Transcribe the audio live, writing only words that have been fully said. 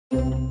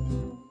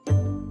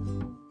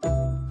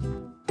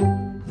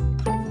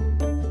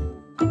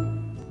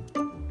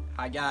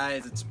Hi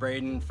guys, it's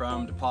Brayden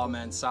from DePaul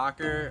Men's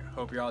Soccer.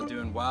 Hope you're all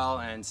doing well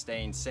and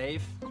staying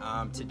safe.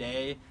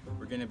 Today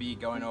we're going to be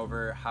going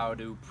over how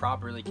to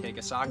properly kick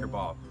a soccer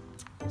ball.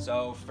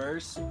 So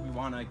first we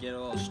want to get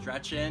a little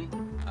stretch in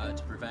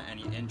to prevent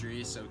any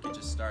injuries, so we can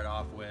just start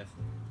off with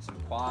some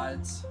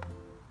quads.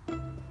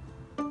 And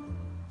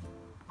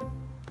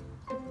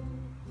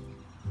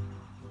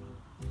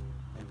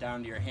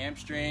down to your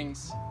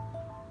hamstrings.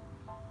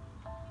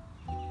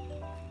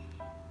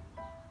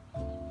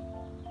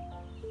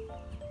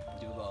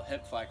 Do little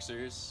hip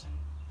flexors.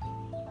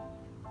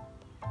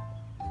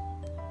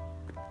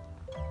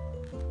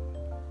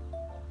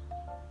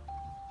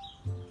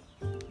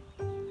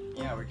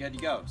 Yeah, we're good to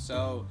go.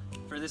 So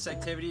for this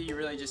activity, you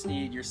really just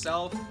need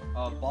yourself,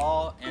 a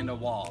ball, and a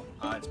wall.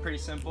 It's pretty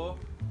simple.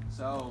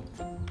 So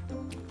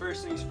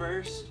first things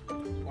first,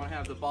 you want to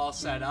have the ball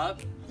set up,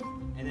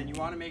 and then you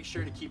want to make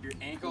sure to keep your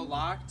ankle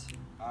locked,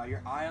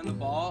 your eye on the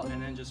ball, and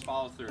then just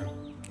follow through.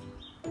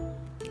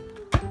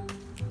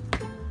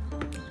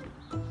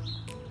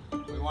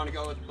 We want to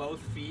go with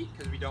both feet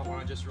because we don't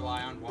want to just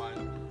rely on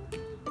one.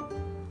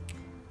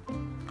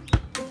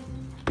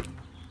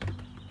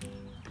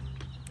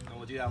 And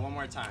we'll do that one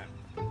more time.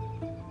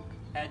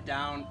 Head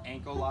down,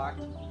 ankle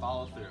locked,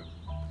 follow through.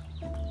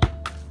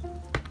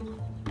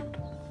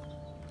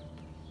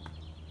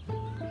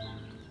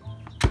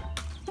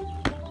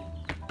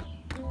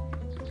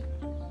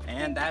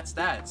 And that's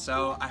that.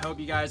 So I hope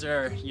you guys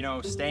are,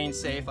 staying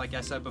safe. Like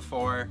I said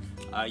before,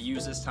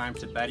 use this time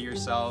to better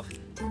yourself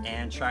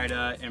and try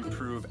to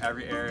improve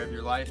every area of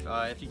your life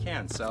if you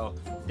can. So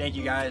thank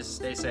you guys.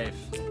 Stay safe.